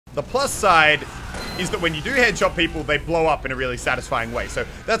the plus side is that when you do headshot people, they blow up in a really satisfying way. So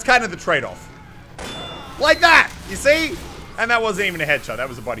that's kind of the trade-off. Like that, you see? And that wasn't even a headshot, that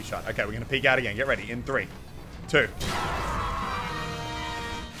was a body shot. Okay, we're gonna peek out again. Get ready, in 3, 2.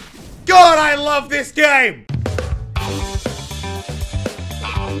 God, I love this game!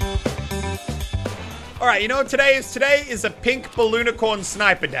 Alright, you know what today is? Today is a pink balloonicorn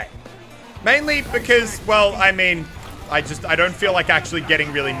sniper day. Mainly because, well, I mean, I don't feel like actually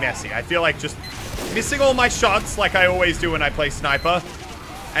getting really messy. I feel like just missing all my shots like I always do when I play sniper.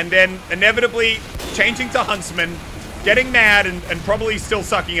 And then inevitably changing to huntsman, getting mad, and probably still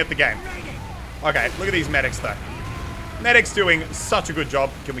sucking at the game. Okay, look at these medics though. Medic's doing such a good job.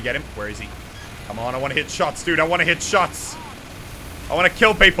 Can we get him? Where is he? Come on, I want to hit shots, dude. I want to hit shots. I want to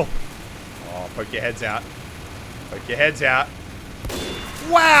kill people. Oh, poke your heads out. Poke your heads out.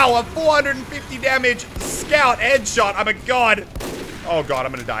 Wow, a 450 damage scout headshot. I'm a god. Oh god,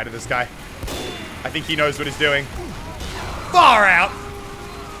 I'm gonna die to this guy. I think he knows what he's doing. Far out.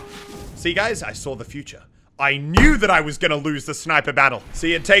 See guys, I saw the future. I knew that I was gonna lose the sniper battle.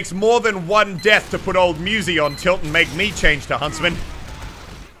 See, it takes more than one death to put old Musey on tilt and make me change to huntsman.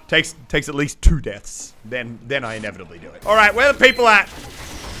 Takes at least 2 deaths. Then I inevitably do it. Alright, where are the people at?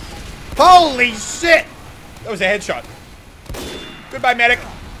 Holy shit! That was a headshot. Goodbye, medic.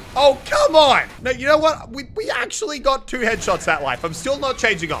 Oh, come on! No, you know what? We actually got 2 headshots that life. I'm still not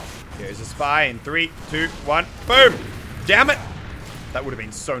changing off. Here's a spy in 3, 2, 1. Boom! Damn it! That would have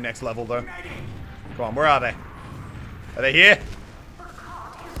been so next level, though. Come on, where are they? Are they here?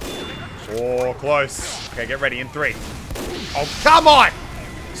 Oh, close. Okay, get ready in 3. Oh, come on!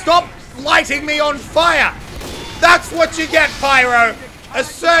 Stop lighting me on fire! That's what you get, Pyro!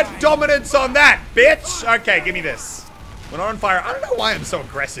 Assert dominance on that, bitch! Okay, give me this. We're not on fire. I don't know why I'm so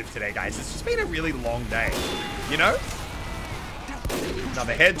aggressive today, guys. It's just been a really long day. You know?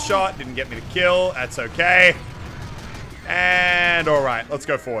 Another headshot. Didn't get me to kill. That's okay. And alright, let's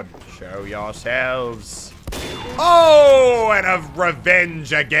go forward. Show yourselves. Oh, and of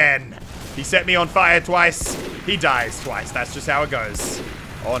revenge again. He set me on fire twice. He dies twice. That's just how it goes.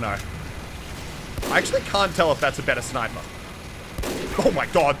 Oh no. I actually can't tell if that's a better sniper. Oh my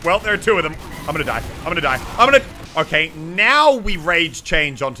god. Well, there are 2 of them. I'm gonna die. I'm gonna die. I'm gonna... Okay, now we rage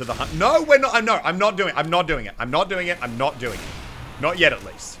change onto the hunt. No, we're not. No, I'm not doing it. I'm not doing it. I'm not doing it. I'm not doing it. Not yet, at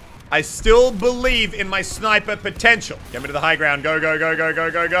least. I still believe in my sniper potential. Get me to the high ground. Go, go, go, go,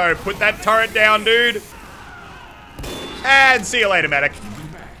 go, go, go. Put that turret down, dude. And see you later, medic.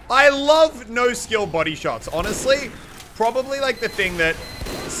 I love no-skill body shots. Honestly, probably like the thing that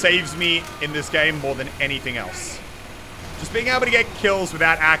saves me in this game more than anything else. Just being able to get kills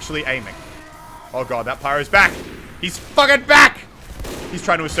without actually aiming. Oh god, that Pyro's back. He's fucking back. He's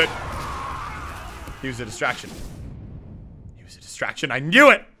trying to assert. He was a distraction. He was a distraction. I knew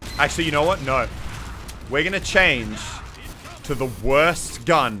it. Actually, you know what? No. We're gonna change to the worst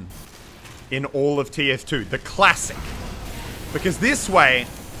gun in all of TF2. The classic. Because this way,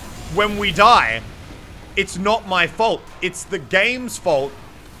 when we die, it's not my fault. It's the game's fault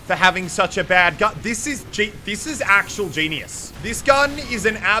for having such a bad gun. This is actual genius. This gun is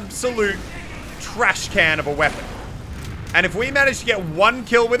an absolute trash can of a weapon. And if we manage to get 1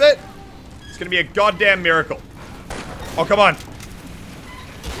 kill with it, it's gonna be a goddamn miracle. Oh, come on.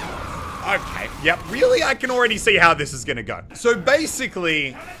 Okay, yep, really, I can already see how this is gonna go. So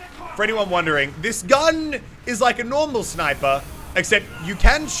basically, for anyone wondering, this gun is like a normal sniper, except you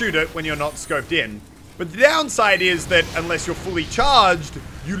can shoot it when you're not scoped in. But the downside is that unless you're fully charged,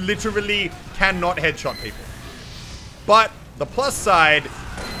 you literally cannot headshot people. But the plus side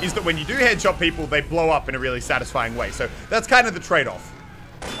is that when you do headshot people, they blow up in a really satisfying way. So that's kind of the trade-off.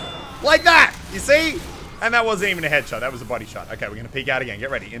 Like that, you see? And that wasn't even a headshot, that was a body shot. Okay, we're gonna peek out again.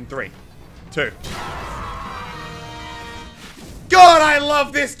 Get ready, in 3, 2. God, I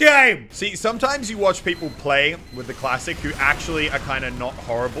love this game! See, sometimes you watch people play with the classic who actually are kind of not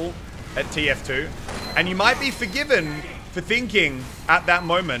horrible at TF2. And you might be forgiven for thinking at that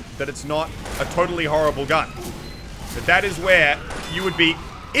moment that it's not a totally horrible gun. But that is where you would be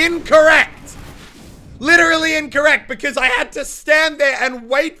incorrect! Literally incorrect, because I had to stand there and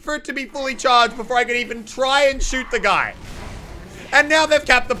wait for it to be fully charged before I could even try and shoot the guy. And now they've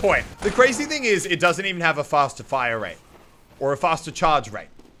capped the point. The crazy thing is, it doesn't even have a faster fire rate. Or a faster charge rate.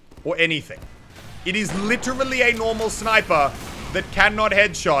 Or anything. It is literally a normal sniper that cannot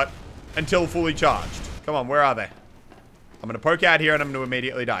headshot until fully charged. Come on, where are they? I'm gonna poke out here and I'm gonna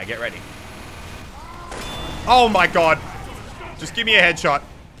immediately die. Get ready. Oh my god. Just give me a headshot.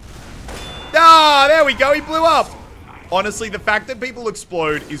 Ah, there we go. He blew up. Honestly, the fact that people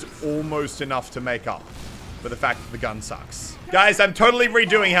explode is almost enough to make up for the fact that the gun sucks. Guys, I'm totally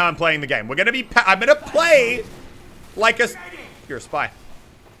redoing how I'm playing the game. We're gonna be, I'm gonna play like a, you're a spy.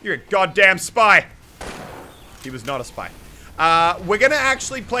 You're a goddamn spy. He was not a spy. We're gonna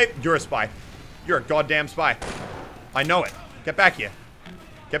actually play, you're a spy. You're a goddamn spy. I know it. Get back here.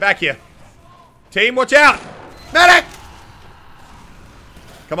 Get back here. Team, watch out. Medic!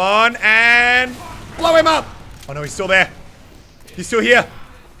 Come on, and blow him up. Oh no, he's still there. He's still here.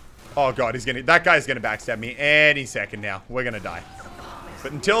 Oh god, that guy's gonna backstab me any second now. We're gonna die.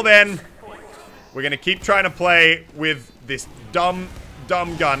 But until then, we're gonna keep trying to play with this dumb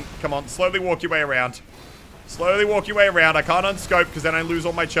gun. Come on, slowly walk your way around. Slowly walk your way around. I can't unscope because then I lose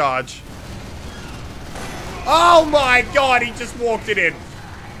all my charge. Oh my god, he just walked it in.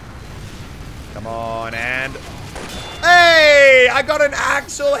 Come on, and... Hey! I got an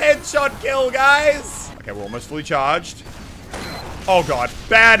actual headshot kill, guys! Okay, we're almost fully charged. Oh god,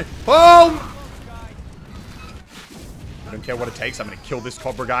 bad. Boom! I don't care what it takes. I'm gonna kill this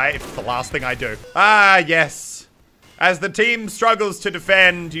Cobra guy if it's the last thing I do. Ah, yes. As the team struggles to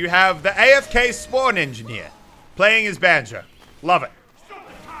defend, you have the AFK spawn engineer playing his banjo. Love it.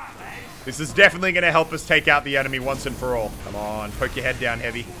 This is definitely gonna help us take out the enemy once and for all. Come on, poke your head down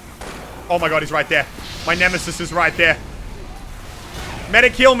heavy. Oh my god, he's right there. My nemesis is right there.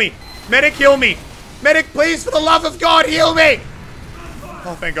 Medic, heal me. Medic, heal me. Medic, please, for the love of God, heal me.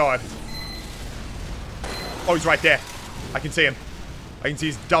 Oh, thank God. Oh, he's right there. I can see him. I can see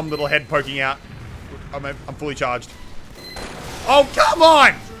his dumb little head poking out. I'm fully charged. Oh, come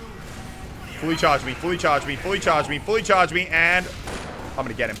on! Fully charge me, fully charge me, fully charge me, fully charge me, and I'm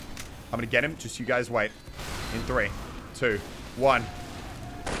gonna get him. I'm gonna get him. Just you guys wait. In 3, 2, 1.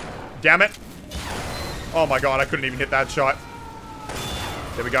 Damn it. Oh my god, I couldn't even hit that shot.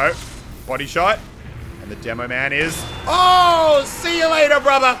 There we go. Body shot. And the demo man is... Oh, see you later,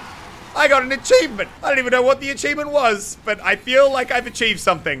 brother. I got an achievement. I don't even know what the achievement was, but I feel like I've achieved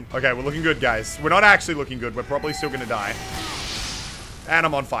something. Okay, we're looking good, guys. We're not actually looking good. We're probably still gonna die. And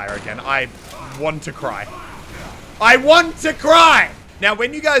I'm on fire again. I want to cry. I want to cry! Now,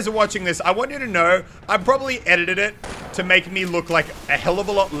 when you guys are watching this, I want you to know I probably edited it to make me look like a hell of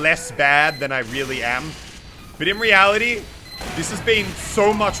a lot less bad than I really am. But in reality, this has been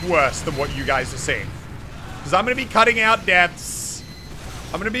so much worse than what you guys are seeing. Because I'm going to be cutting out deaths.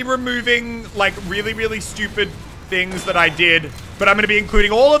 I'm going to be removing, like, really, really stupid things that I did. But I'm going to be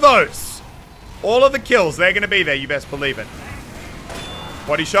including all of those. All of the kills, they're going to be there, you best believe it.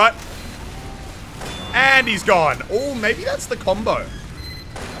 Body shot. And he's gone. Oh, maybe that's the combo.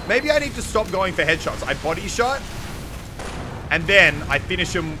 Maybe I need to stop going for headshots. I body shot, and then I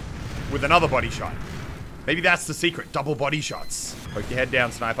finish him with another body shot. Maybe that's the secret. Double body shots. Poke your head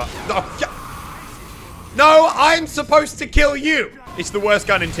down, sniper. Oh, yeah. No, I'm supposed to kill you. It's the worst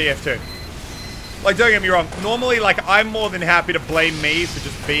gun in TF2. Like, don't get me wrong. Normally, like, I'm more than happy to blame me for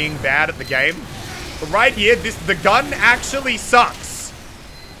just being bad at the game. But right here, the gun actually sucks.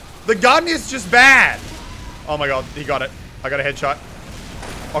 The gun is just bad. Oh my god, he got it. I got a headshot.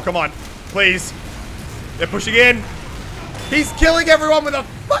 Oh, come on. Please. They're pushing in. He's killing everyone with a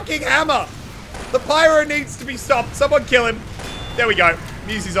fucking hammer. The Pyro needs to be stopped. Someone kill him. There we go.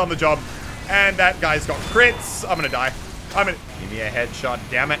 Musy's on the job. And that guy's got crits. I'm gonna die. Give me a headshot,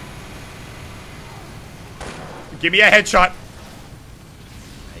 damn it. Give me a headshot.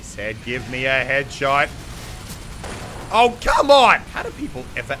 I said give me a headshot. Oh, come on. How do people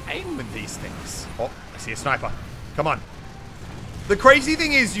ever aim with these things? Oh, I see a sniper. Come on. The crazy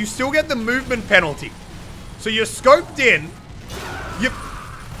thing is you still get the movement penalty. So you're scoped in.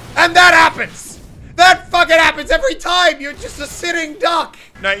 And that happens. That fucking happens every time. You're just a sitting duck.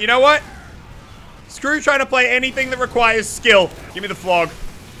 No, you know what? Screw trying to play anything that requires skill. Give me the flog.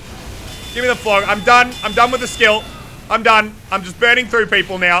 Give me the flog. I'm done. I'm done with the skill. I'm done. I'm just burning through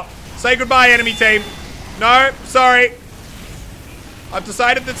people now. Say goodbye, enemy team. No, sorry. I've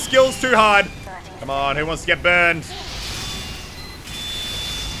decided that skill's too hard. Come on, who wants to get burned?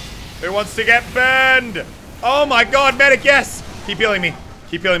 Who wants to get burned? Oh my god, medic, yes! Keep healing me.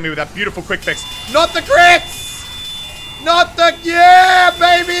 Keep healing me with that beautiful quick fix. Not the crits! Not the... Yeah,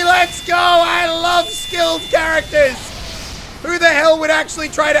 baby, let's go! I love skilled characters! Who the hell would actually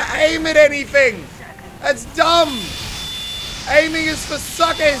try to aim at anything? That's dumb! Aiming is for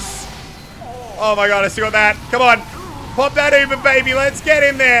suckers! Oh my god, I still got that. Come on. Pop that Uber, baby. Let's get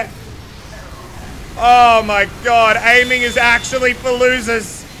in there. Oh my god, aiming is actually for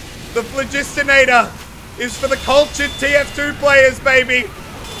losers. The Phlogistinator is for the cultured TF2 players, baby.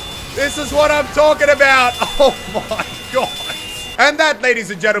 This is what I'm talking about. Oh my god. And that,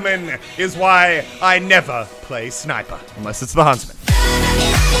 ladies and gentlemen, is why I never play sniper. Unless it's the Huntsman.